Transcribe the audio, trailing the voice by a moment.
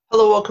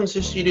welcome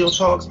to Studio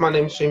Talks. My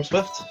name's James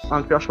Swift.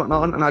 I'm Josh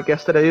McNaughton, and our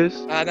guest today is...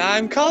 And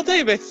I'm Karl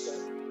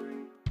Davies.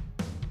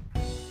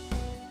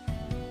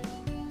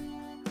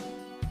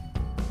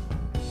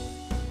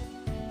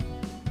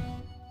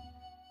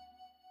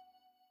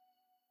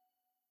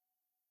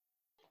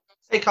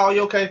 Hey Karl,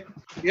 you okay?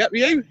 Yep,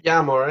 you? Yeah,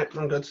 I'm alright.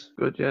 I'm good.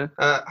 Good, yeah.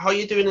 How are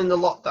you doing in the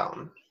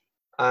lockdown?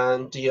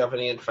 And do you have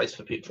any advice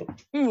for people?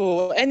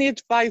 Ooh, any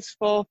advice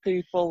for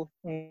people?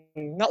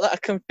 Not that I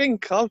can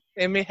think of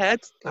in my head.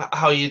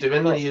 How are you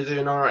doing? Are you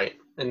doing alright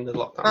in the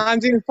lockdown? I'm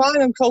doing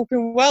fine. I'm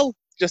coping well.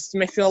 Just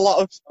missing a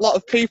lot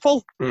of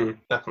people.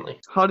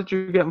 Definitely. How did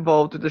you get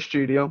involved with the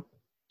studio?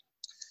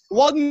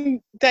 One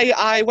day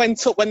I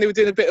went up when they were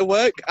doing a bit of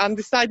work and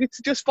decided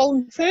to just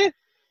volunteer.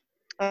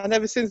 And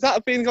ever since that,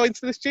 I've been going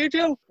to the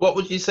studio. What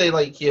would you say,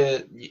 like, your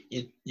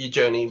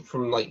journey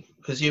from, like,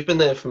 because you've been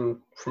there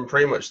from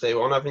pretty much day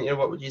one, haven't you?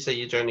 What would you say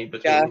your journey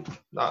between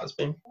that has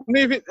been?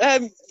 Moving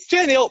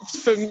journey up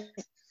from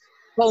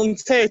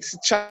volunteer to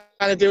trying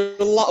to do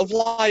a lot of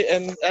light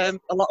and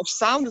a lot of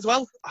sound as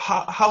well.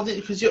 How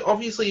did, because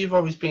you've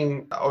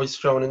always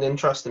shown an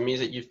interest in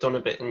music. You've done a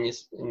bit in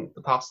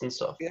the past and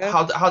stuff. Yeah.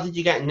 How did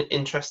you get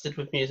interested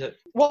with music?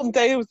 One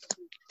day I was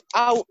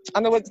out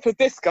and I went for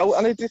disco,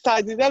 and I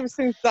decided ever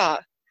since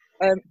that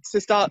to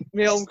start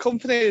my own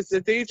company as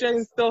a DJ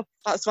and stuff.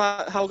 That's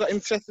how I got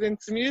interested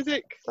into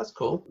music. That's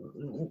cool.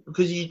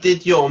 Because you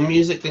did your own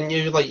music, didn't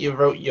you? Like, you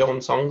wrote your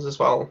own songs as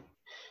well.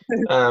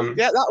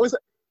 Yeah, that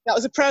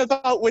was a prayer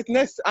about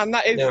witness, and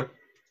that is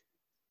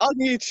on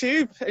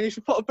YouTube. And if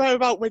you put a prayer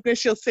about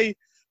witness, you'll see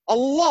a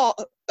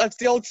lot of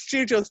the old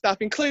studio stuff,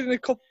 including a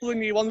couple of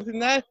new ones in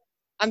there,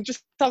 and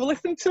just have a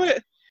listen to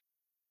it.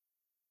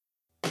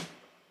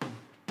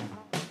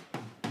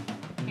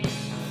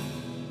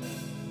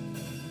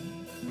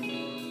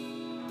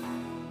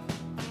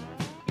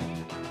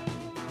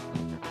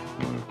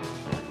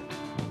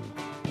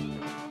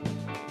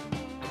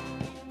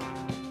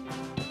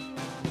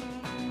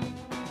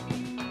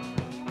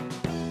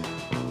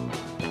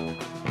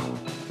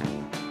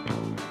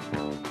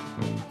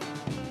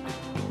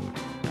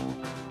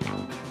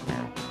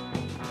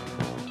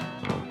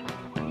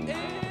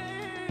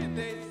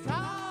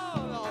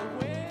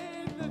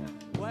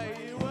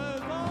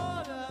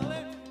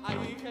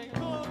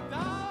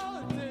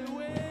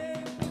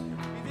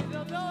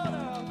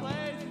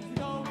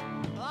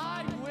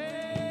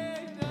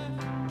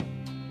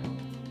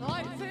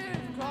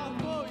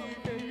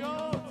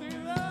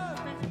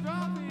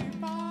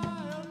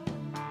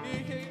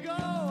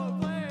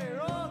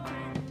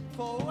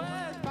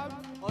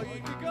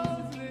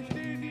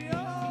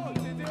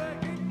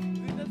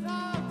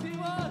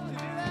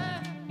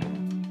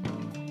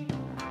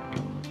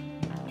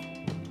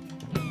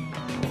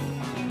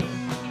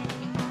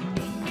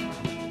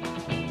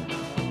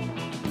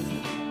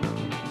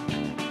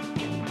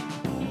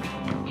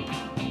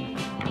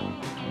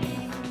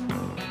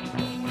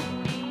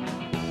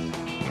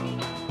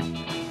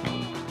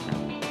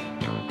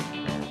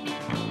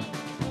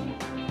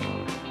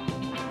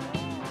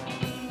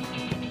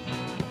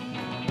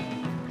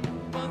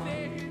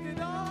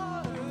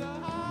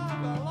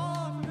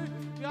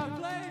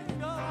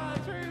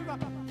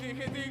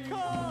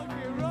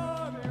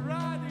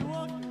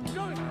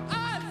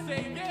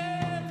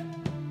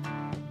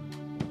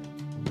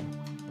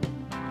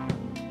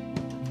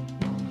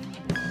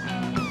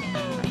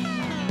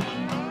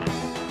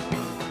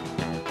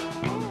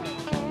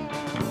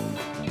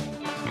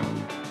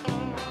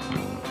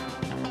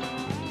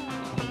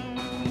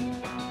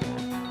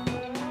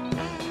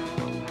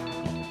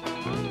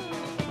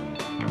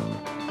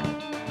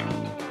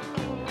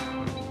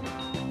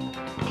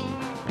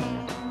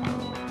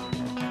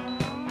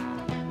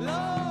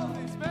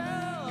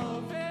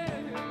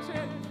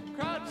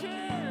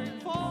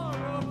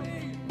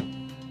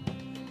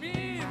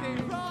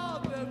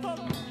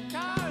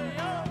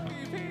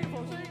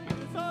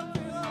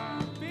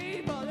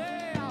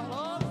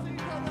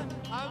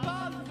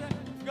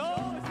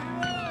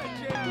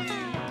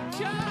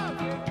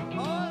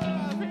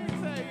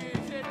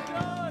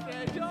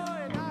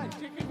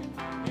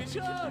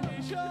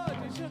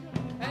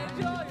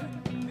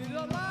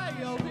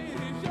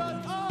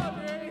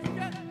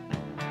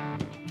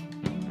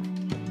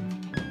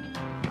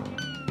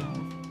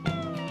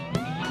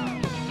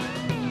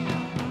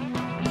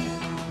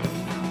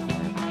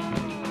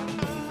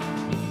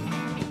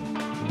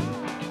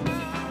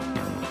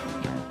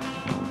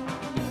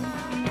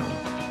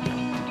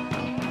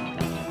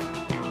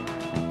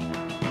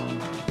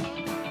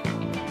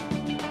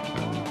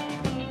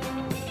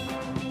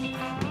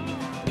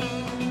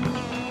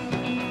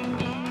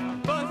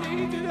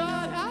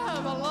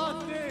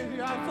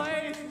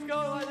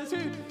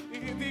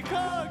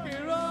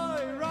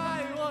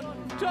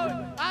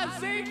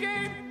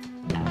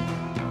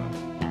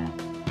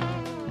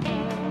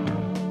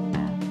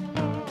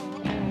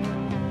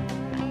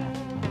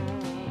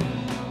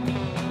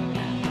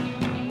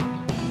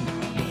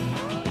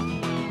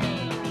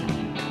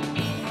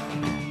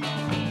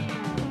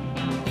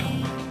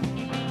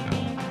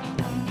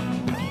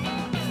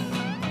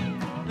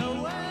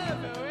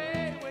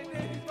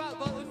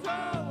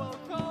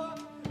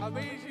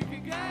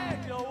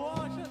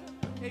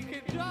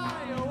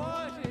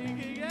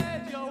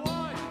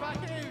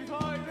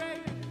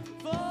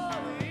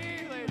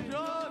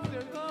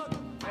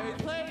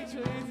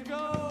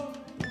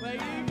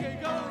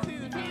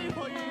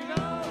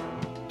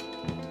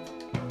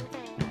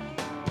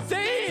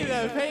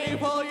 the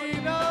people you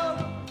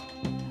know.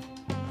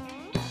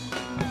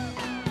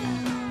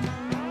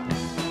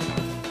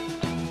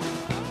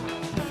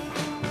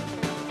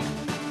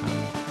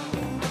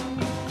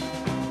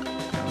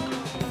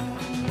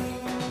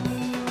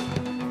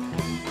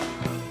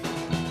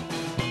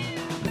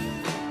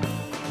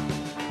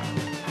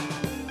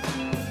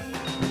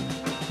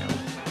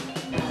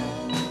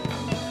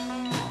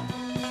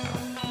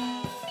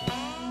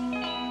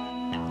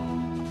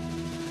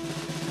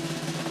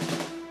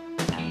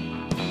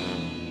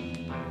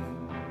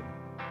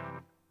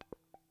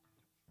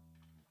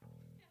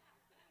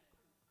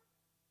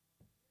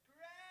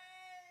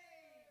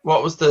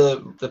 What was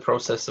the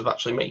process of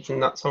actually making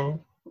that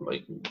song?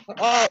 Like,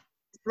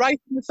 writing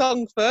the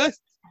song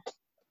first,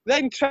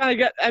 then trying to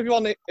get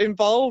everyone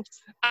involved,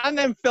 and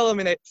then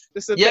filming it.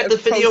 The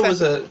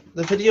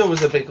video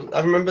was a big.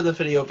 I remember the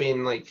video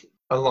being like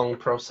a long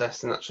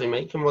process in actually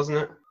making, wasn't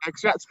it?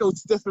 Because we had to go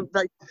to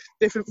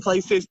different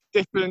places,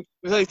 there's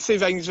only 2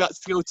 venues we had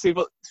to go to,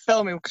 but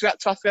filming, because we had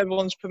to ask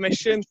everyone's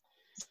permission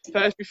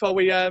first before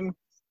we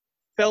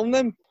film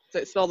them. So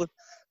it's all the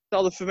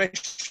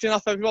permission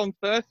off everyone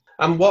first.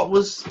 And what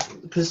was,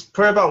 because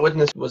Prayer About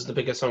Witness was the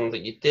biggest song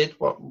that you did.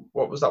 What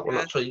was that one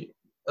actually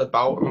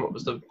about, and what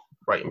was the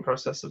writing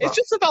process of that? It's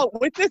just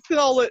about witness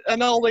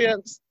and all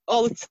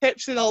the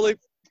tips and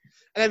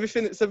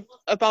everything that's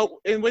about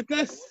in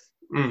witness.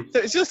 So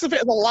it's just a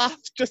bit of a laugh,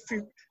 just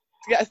to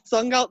get a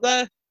song out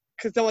there,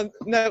 because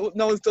no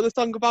one's done a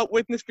song about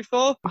witness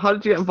before. How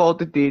did you get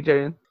involved with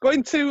DJing?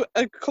 Going to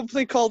a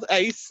company called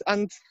Ace,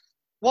 and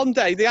one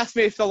day they asked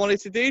me if I wanted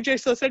to DJ,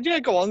 so I said,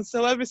 yeah, go on.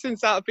 So ever since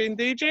that, I've been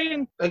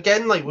DJing.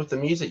 Again, like with the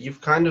music, you've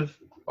kind of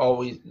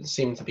always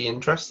seemed to be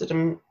interested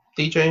in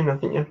DJing,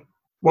 haven't you?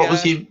 What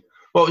was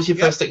your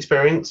first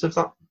experience of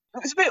that?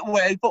 It was a bit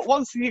weird, but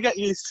once you get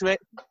used to it,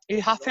 you're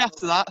happy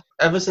after that.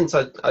 Ever since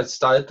I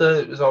started there,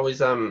 it was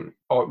always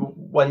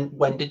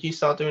when did you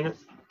start doing it?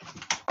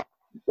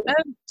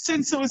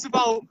 Since I was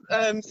about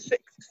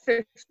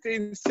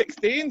 15,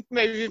 16,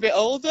 maybe a bit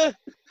older.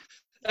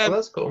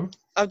 That's cool.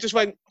 I just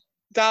went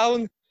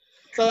down.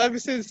 So ever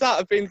since that,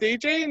 I've been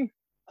DJing.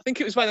 I think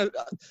it was when I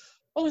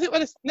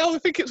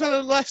think it was when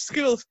I left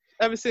school.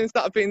 Ever since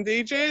that, I've been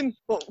DJing.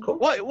 But cool.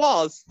 What it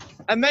was,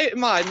 a mate of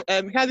mine,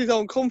 he had his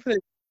own company,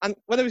 and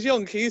when I was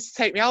young, he used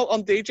to take me out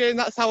on DJing.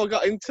 That's how I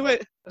got into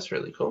it. That's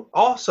really cool.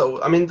 Also,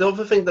 I mean, the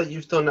other thing that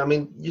you've done, I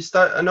mean,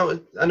 I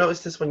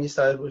noticed this when you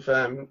started with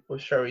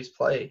Sherry's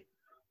Play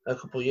a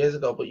couple of years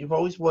ago, but you've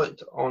always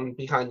worked on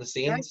behind the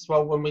scenes as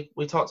well. When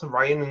we talked to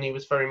Ryan, and he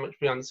was very much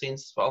behind the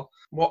scenes as well.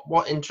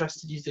 What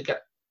interested you to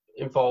get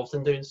involved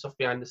in doing stuff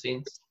behind the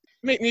scenes?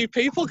 Meet new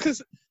people,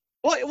 because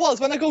what it was,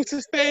 when I go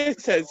to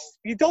theatres,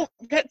 you don't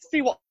get to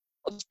see what's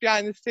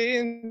behind the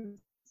scenes.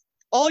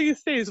 All you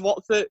see is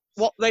what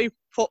they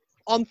put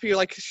on for you,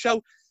 like a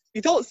show.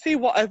 You don't see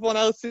what everyone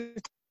else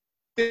is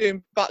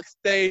doing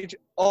backstage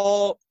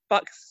or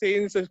back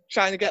scenes of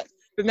trying to get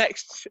the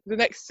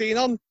next scene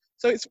on.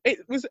 So it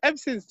was ever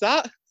since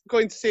that,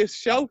 going to see a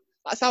show.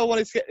 That's how I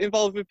wanted to get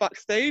involved with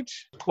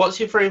backstage. What's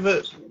your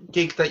favourite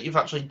gig that you've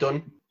actually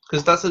done?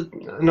 Because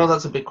I know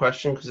that's a big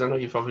question, because I know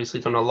you've obviously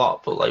done a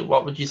lot, but like,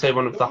 what would you say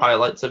one of the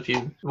highlights of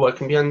you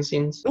working behind the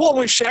scenes? The one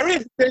with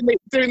Sherry, doing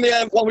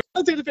the one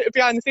we did a bit of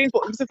behind the scenes,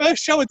 but it was the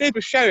first show I did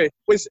with Sherry,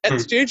 was at the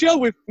studio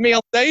with me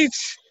on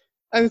stage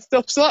and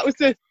stuff. So that was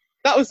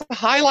the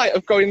highlight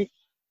of doing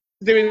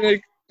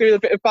a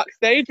bit of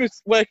backstage,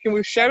 was working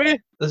with Sherry.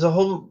 There's a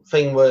whole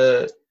thing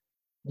where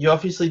you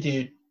obviously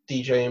do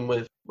DJing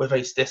with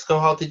Ace Disco.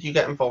 How did you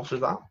get involved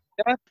with that?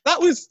 Yeah,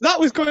 that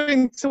was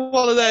going to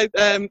one of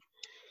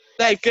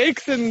their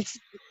gigs, and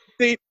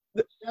they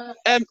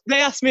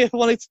asked me if I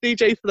wanted to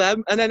DJ for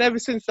them, and then ever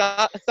since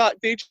that, I started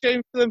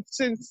DJing for them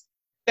since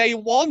day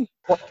one.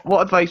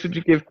 What advice would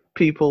you give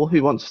people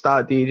who want to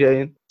start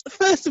DJing?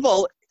 First of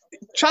all,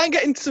 try and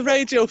get into the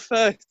radio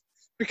first,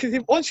 because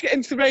once you get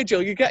into the radio,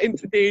 you get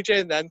into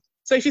DJing then.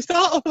 So if you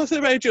start off as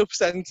a radio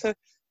presenter,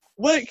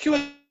 work your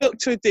way up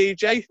to a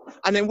DJ,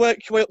 and then work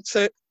your way up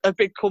to a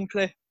big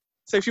company.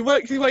 So if you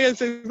work your way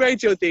as a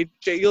radio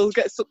DJ, you'll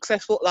get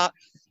successful at that.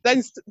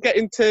 Then get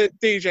into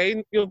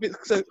DJing, you'll be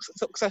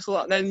successful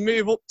at that, and then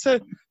move up to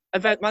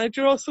event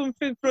manager or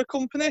something for a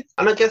company.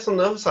 And I guess on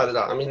the other side of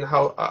that, I mean,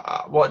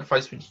 what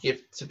advice would you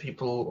give to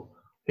people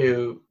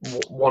who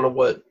want to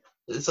work?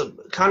 It's a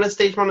kind of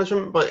stage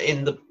management, but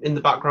in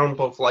the background,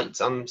 both lights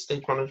and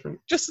stage management.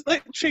 Just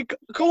literally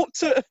go up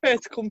to a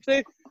theatre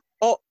company,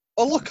 or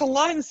look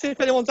online and see if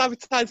anyone's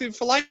advertising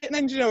for lighting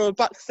engineer or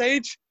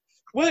backstage.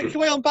 Work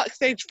your way on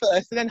backstage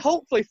first, and then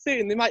hopefully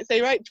soon they might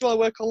say, right, do you want to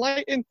work on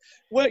lighting?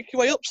 Work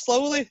your way up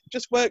slowly.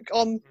 Just work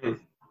on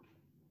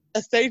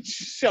a stage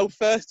show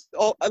first,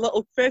 or a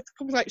little theatre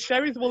company like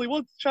Sherry's, Woolley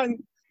Woods, try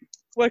and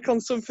work on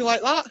something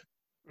like that.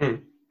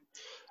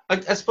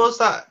 I suppose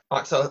that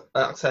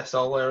Access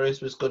All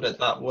Areas was good at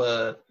that,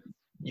 where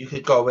you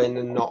could go in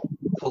and not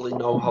fully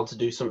know how to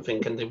do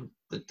something, and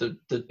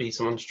there'd be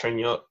someone to train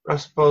you up. I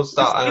suppose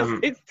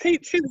that it's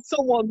teaching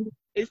someone.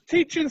 It's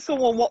teaching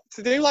someone what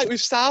to do. Like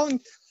with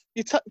sound,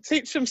 you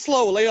teach them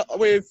slowly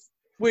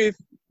with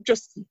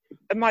just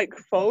a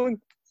microphone,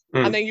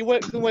 and then you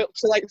work them up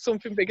to like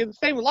something bigger. The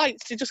same with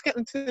lights, you just get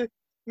them to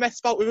mess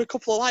about with a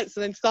couple of lights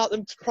and then start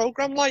them to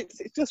program lights.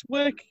 It's just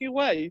working your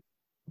way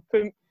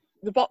from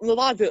the bottom of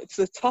the ladder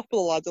to the top of the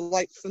ladder,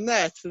 like from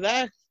there to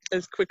there,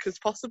 as quick as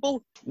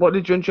possible. What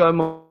did you enjoy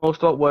most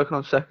about working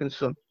on Second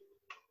Son?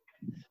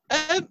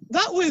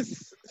 That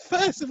was,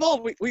 first of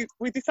all,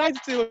 we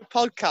decided to do a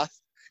podcast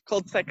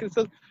called Second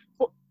Son.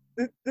 But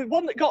the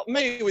one that got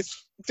me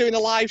was doing a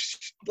live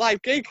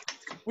gig.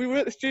 We were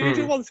at the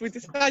studio once. We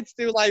decided to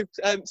do a live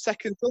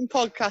Second Son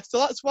podcast. So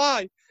that's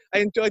why I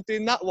enjoyed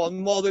doing that one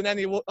more than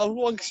any other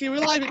one. Because you were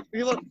live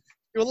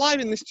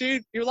in the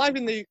studio. You were live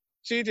in the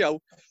studio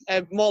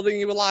more than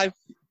you were live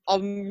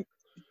on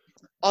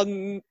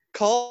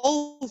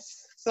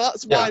calls. So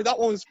that's why that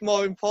one was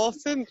more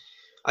important.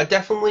 I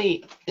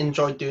definitely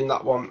enjoyed doing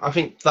that one. I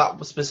think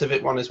that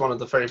specific one is one of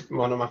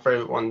my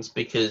favorite ones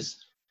because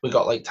we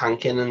got like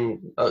tanking and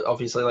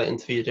obviously like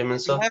interviewed him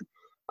and stuff.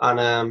 And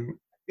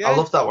I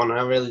love that one.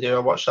 I really do. I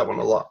watched that one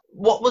a lot.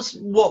 What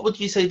would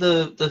you say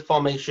the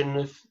formation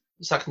of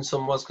Second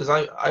Son was? Because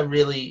I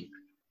really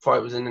thought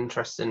it was an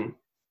interesting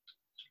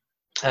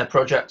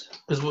project,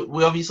 because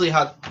we obviously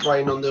had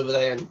Ryan on the other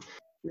day and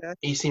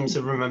he seems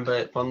to remember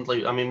it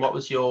fondly. I mean, what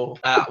was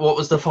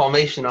the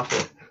formation of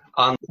it?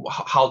 And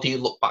how do you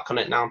look back on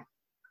it now?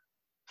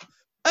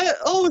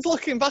 Always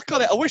looking back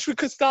on it, I wish we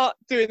could start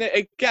doing it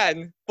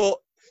again, but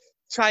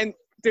try and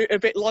do it a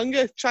bit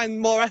longer, trying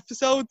more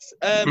episodes.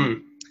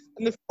 And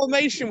the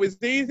formation was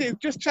easy,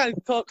 just trying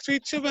to talk to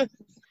each other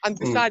and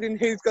deciding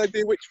who's going to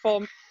do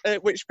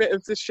which bit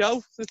of the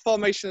show. The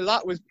formation of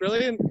that was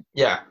brilliant.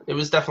 Yeah, it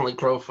was definitely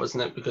growth,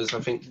 wasn't it? Because I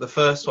think the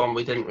first one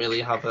we didn't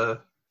really have a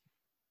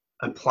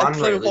plan,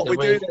 really, what did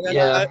we?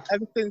 Doing,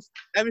 everything's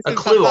a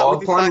clue or a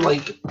plan,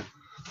 like...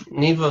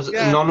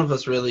 None of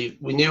us really.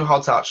 We knew how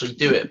to actually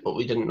do it, but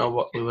we didn't know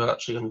what we were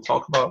actually going to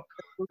talk about.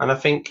 And I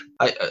think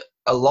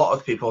a lot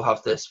of people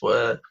have this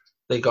where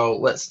they go,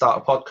 "Let's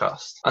start a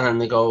podcast," and then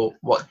they go,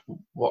 "What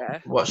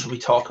should we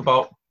talk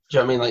about?" Do you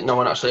know what I mean? Like, no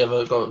one actually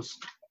ever goes,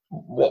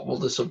 "What will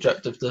the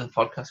subject of the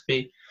podcast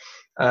be?"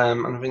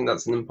 And I think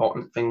that's an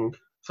important thing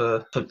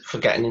for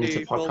getting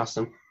into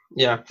podcasting.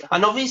 Yeah,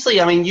 and obviously,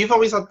 I mean, you've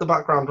always had the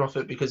background of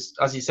it because,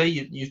 as you say,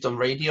 you've done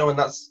radio, and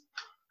that's.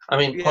 I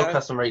mean,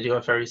 podcast and radio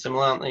are very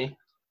similar, aren't they?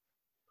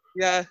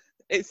 Yeah,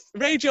 it's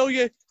radio.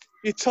 You're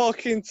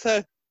talking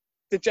to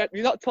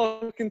you're not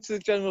talking to the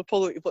general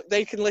public, but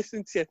they can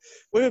listen to you.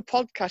 With a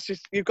podcast,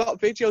 you've got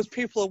videos.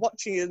 People are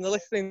watching you and they're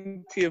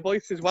listening to your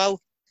voice as well.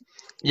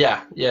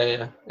 Yeah,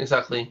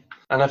 exactly.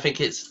 And I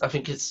think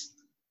it's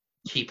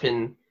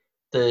keeping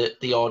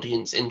the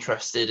audience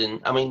interested. And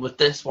I mean, with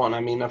this one,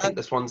 I think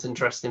this one's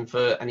interesting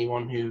for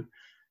anyone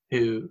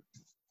who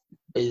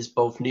is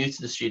both new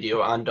to the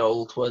studio and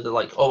old, where they're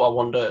like, oh, I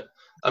wonder.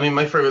 I mean,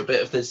 my favourite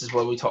bit of this is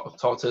where we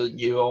talk to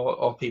you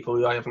or people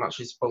who I haven't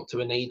actually spoke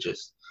to in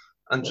ages,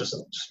 and just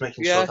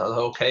making sure that they're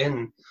okay. And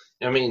you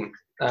know what I mean,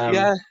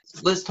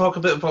 let's talk a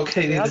bit about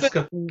KD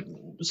Disco.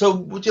 So,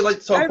 would you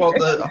like to talk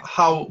about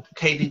how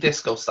KD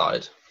Disco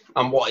started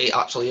and what it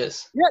actually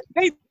is? Yeah,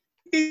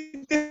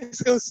 KD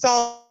Disco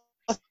started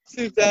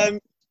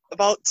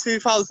about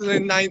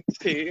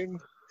 2019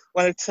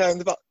 when I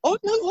turned about. Oh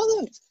no, it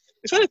wasn't.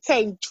 It's when I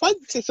turned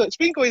 20, so it's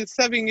been going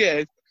 7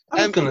 years.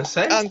 I was going to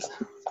say. And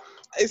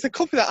it's a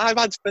company that I've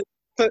had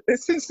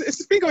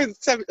it's been going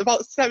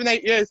about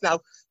 7-8 years now.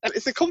 And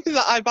it's a company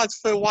that I've had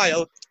for a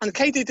while. And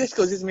KD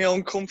Discos is my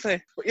own company.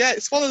 But yeah,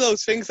 it's one of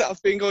those things that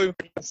I've been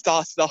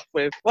started off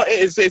with. What it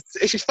is,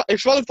 if you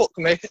want to book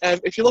me,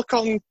 if you look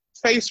on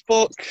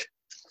Facebook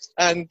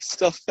and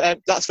stuff,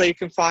 that's where you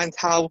can find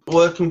how.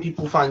 Where can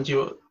people find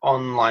you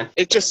online?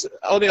 It just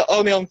only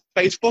on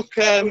Facebook.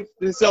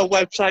 There's no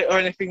website or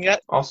anything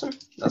yet. Awesome,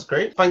 that's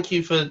great. Thank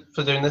you for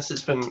doing this.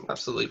 It's been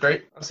absolutely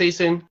great. I'll see you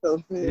soon.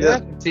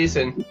 Yeah. See you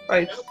soon.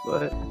 Bye.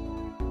 Bye.